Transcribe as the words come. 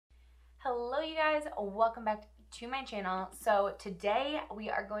Hello you guys, welcome back to my channel. So today we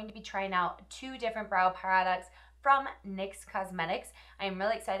are going to be trying out two different brow products from NYX Cosmetics. I am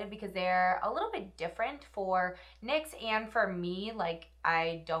really excited because they're a little bit different for NYX and for me. Like,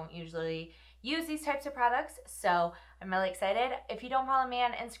 I don't usually use these types of products, so I'm really excited. If you don't follow me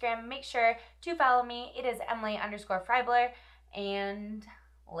on Instagram, make sure to follow me. It is Emily_Freybler, and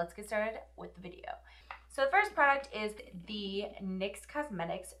let's get started with the video. So the first product is the NYX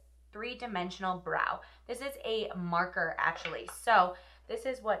Cosmetics 3-dimensional brow. This is a marker actually. So this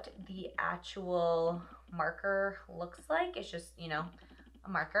is what the actual marker looks like. It's just, you know, a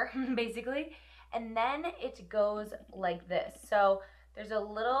marker basically. And then it goes like this. So there's a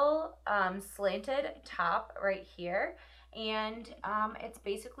little slanted top right here, and it's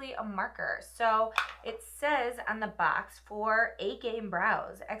basically a marker. So it says on the box, for A-game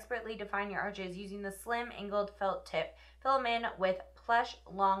brows, expertly define your arches using the slim angled felt tip. Fill them in with plush,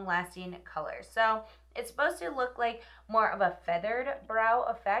 long-lasting colors. So it's supposed to look like more of a feathered brow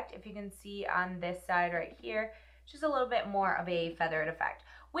effect. If you can see on this side right here, just a little bit more of a feathered effect,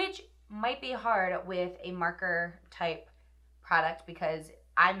 which might be hard with a marker type product because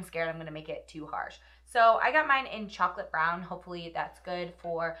I'm scared I'm gonna make it too harsh. So I got mine in chocolate brown. Hopefully that's good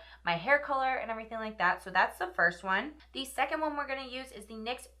for my hair color and everything like that. So that's the first one. The second one we're gonna use is the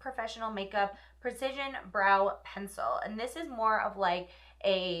NYX Professional Makeup Precision Brow Pencil. And this is more of like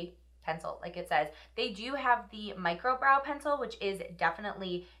a pencil, like it says. They do have the micro brow pencil, which is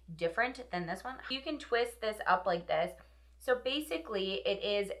definitely different than this one. You can twist this up like this. So basically it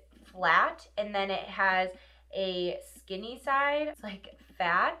is flat, and then it has a skinny side. It's like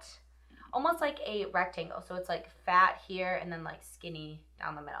fat, almost like a rectangle. So it's like fat here and then like skinny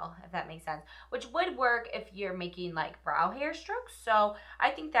down the middle, if that makes sense, which would work if you're making like brow hair strokes. So I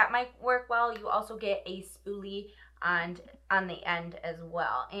think that might work well. You also get a spoolie on the end as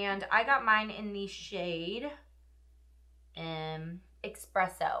well. And I got mine in the shade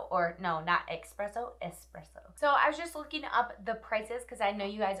espresso, or no, not espresso. So I was just looking up the prices because I know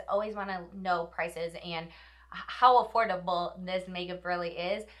you guys always want to know prices and how affordable this makeup really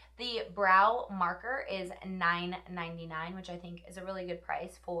is. The brow marker is $9.99, which I think is a really good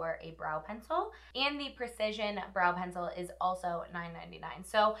price for a brow pencil. And the Precision Brow Pencil is also $9.99.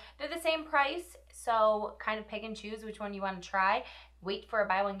 So they're the same price, so kind of pick and choose which one you want to try. Wait for a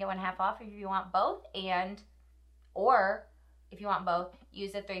buy one, get one half off if you want both, or if you want both,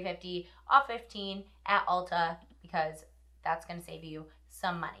 use the $3.50 off 15 at Ulta because that's going to save you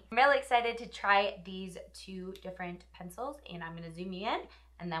some money. I'm really excited to try these two different pencils, and I'm going to zoom you in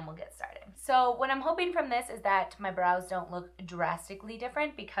and then we'll get started. So what I'm hoping from this is that my brows don't look drastically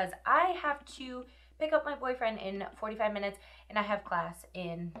different because I have to pick up my boyfriend in 45 minutes and I have class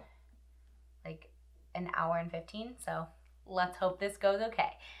in like an hour and 15. So let's hope this goes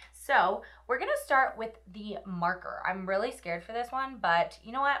okay. So we're gonna start with the marker. I'm really scared for this one, but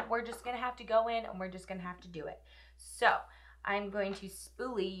you know what? We're just gonna have to go in and we're just gonna have to do it. So I'm going to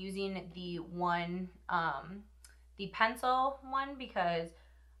spoolie using the one, the pencil one, because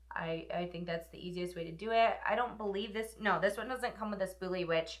I think that's the easiest way to do it. I don't believe this, no, this one doesn't come with a spoolie,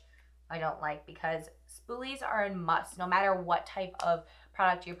 which I don't like because spoolies are a must. No matter what type of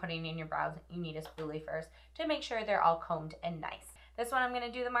product you're putting in your brows, you need a spoolie first to make sure they're all combed and nice. This one I'm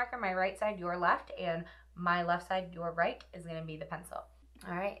gonna do the marker, my right side, your left, and my left side, your right, is gonna be the pencil.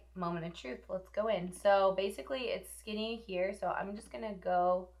 All right, moment of truth, let's go in. So basically it's skinny here, so I'm just gonna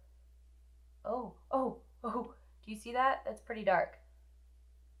go, oh, do you see that? That's pretty dark.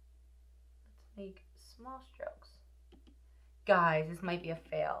 Let's make small strokes. Guys, this might be a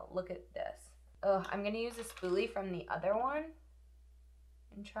fail. Look at this. Oh, I'm gonna use a spoolie from the other one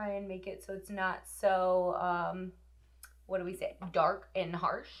and try and make it so it's not so, what do we say, dark and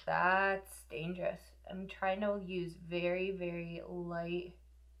harsh. That's dangerous. I'm trying to use very, very light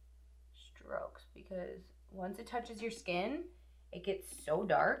strokes because once it touches your skin, it gets so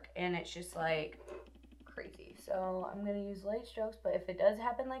dark and it's just like crazy. So I'm going to use light strokes, but if it does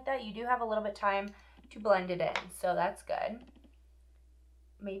happen like that, you do have a little bit of time to blend it in. So that's good.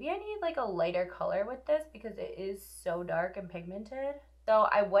 Maybe I need like a lighter color with this because it is so dark and pigmented. So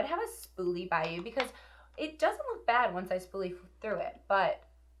I would have a spoolie by you because it doesn't look bad once I spoolie through it, but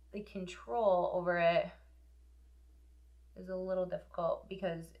the control over it is a little difficult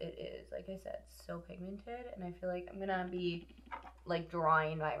because it is, like I said, so pigmented, and I feel like I'm gonna be like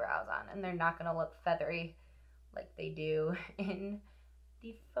drawing my brows on and they're not gonna look feathery like they do in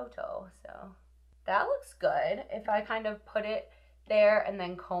the photo. So that looks good. If I kind of put it there and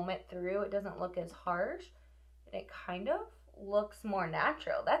then comb it through, it doesn't look as harsh and it kind of looks more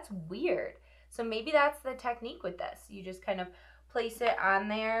natural. That's weird. So maybe that's the technique with this. You just kind of place it on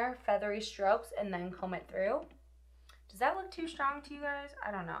there, feathery strokes, and then comb it through. Does that look too strong to you guys?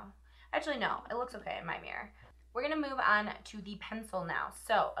 I don't know. Actually, no, it looks okay in my mirror. We're gonna move on to the pencil now.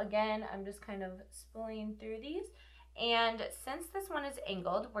 So again, I'm just kind of spooling through these. And since this one is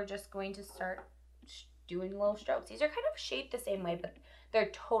angled, we're just going to start doing little strokes. These are kind of shaped the same way, but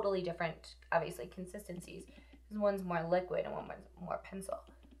they're totally different, obviously, consistencies. This one's more liquid and one's more pencil.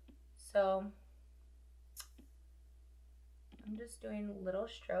 So I'm just doing little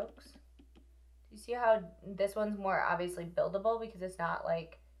strokes. Do you see how this one's more obviously buildable because it's not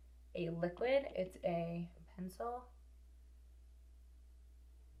like a liquid, it's a pencil.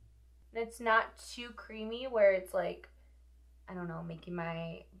 And it's not too creamy where it's like, I don't know, making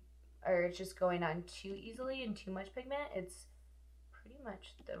or it's just going on too easily and too much pigment. It's pretty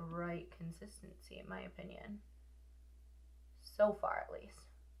much the right consistency in my opinion. So far at least.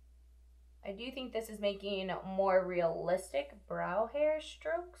 I do think this is making more realistic brow hair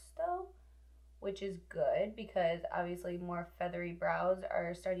strokes though, which is good because obviously more feathery brows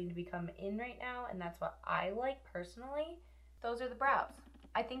are starting to become in right now, and that's what I like personally. Those are the brows.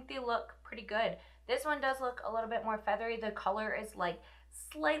 I think they look pretty good. This one does look a little bit more feathery. The color is like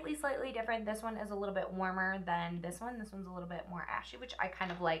slightly different. This one is a little bit warmer than this one. This one's a little bit more ashy, which I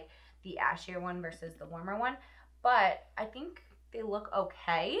kind of like the ashier one versus the warmer one. But I think they look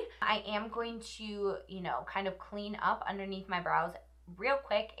okay. I am going to, you know, kind of clean up underneath my brows real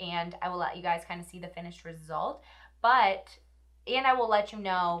quick, and I will let you guys kind of see the finished result. And I will let you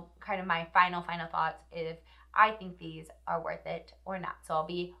know kind of my final thoughts if I think these are worth it or not. So I'll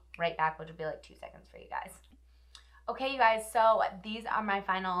be right back, which will be like 2 seconds for you guys. Okay, you guys, so these are my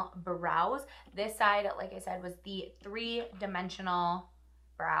final brows. This side, like I said, was the 3-dimensional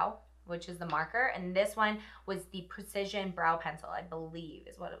brow, which is the marker, and this one was the precision brow pencil, I believe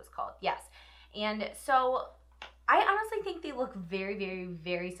is what it was called. Yes. And so I honestly think they look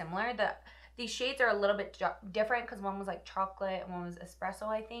very similar. These shades are a little bit different because one was like chocolate and one was espresso,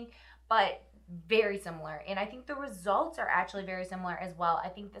 I think, but very similar. And I think the results are actually very similar as well. I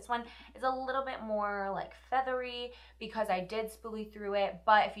think this one is a little bit more like feathery because I did spoolie through it,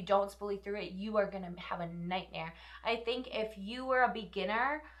 but if you don't spoolie through it, you are gonna have a nightmare. I think if you were a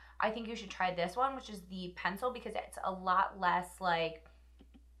beginner, I think you should try this one, which is the pencil, because it's a lot less like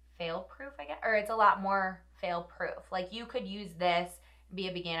fail proof, I guess, or it's a lot more fail proof. Like you could use this, be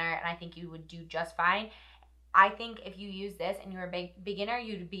a beginner, and I think you would do just fine. I think if you use this and you're a beginner,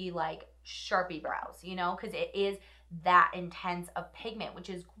 you'd be like Sharpie brows, you know, because it is that intense of pigment, which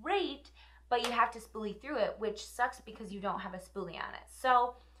is great, but you have to spoolie through it, which sucks because you don't have a spoolie on it.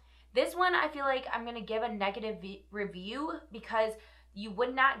 So this one, I feel like I'm going to give a negative review because you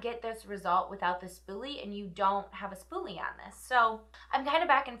would not get this result without the spoolie, and you don't have a spoolie on this. So I'm kind of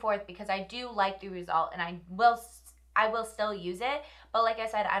back and forth because I do like the result, and I will still use it, but like I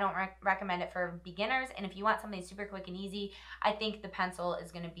said, I don't recommend it for beginners. And if you want something super quick and easy, I think the pencil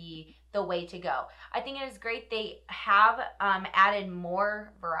is going to be the way to go. I think it is great they have added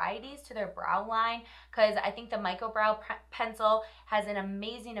more varieties to their brow line, because I think the micro brow pencil has an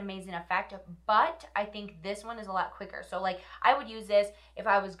amazing effect, but I think this one is a lot quicker. So like I would use this if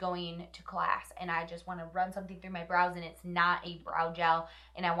I was going to class and I just want to run something through my brows and it's not a brow gel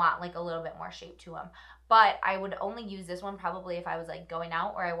and I want like a little bit more shape to them. But I would only use this one probably if I was like going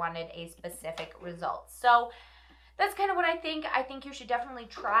out or I wanted a specific result. So that's kind of what I think. I think you should definitely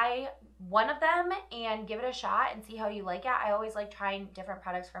try one of them and give it a shot and see how you like it. I always like trying different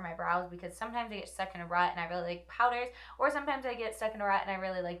products for my brows because sometimes I get stuck in a rut and I really like powders, or sometimes I get stuck in a rut and I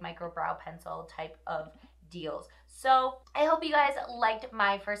really like micro brow pencil type of deals. So I hope you guys liked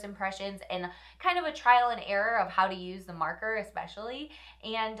my first impressions and kind of a trial and error of how to use the marker especially.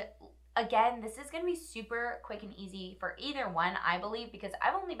 And again, this is going to be super quick and easy for either one, I believe, because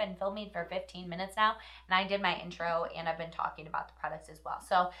I've only been filming for 15 minutes now, and I did my intro, and I've been talking about the products as well.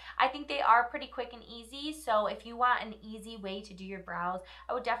 So I think they are pretty quick and easy. So if you want an easy way to do your brows,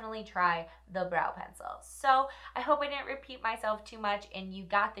 I would definitely try the brow pencil. So I hope I didn't repeat myself too much, and you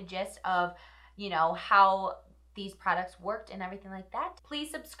got the gist of, you know, how these products worked and everything like that. Please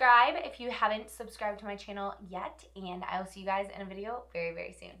subscribe if you haven't subscribed to my channel yet, and I will see you guys in a video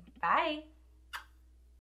very soon. Bye!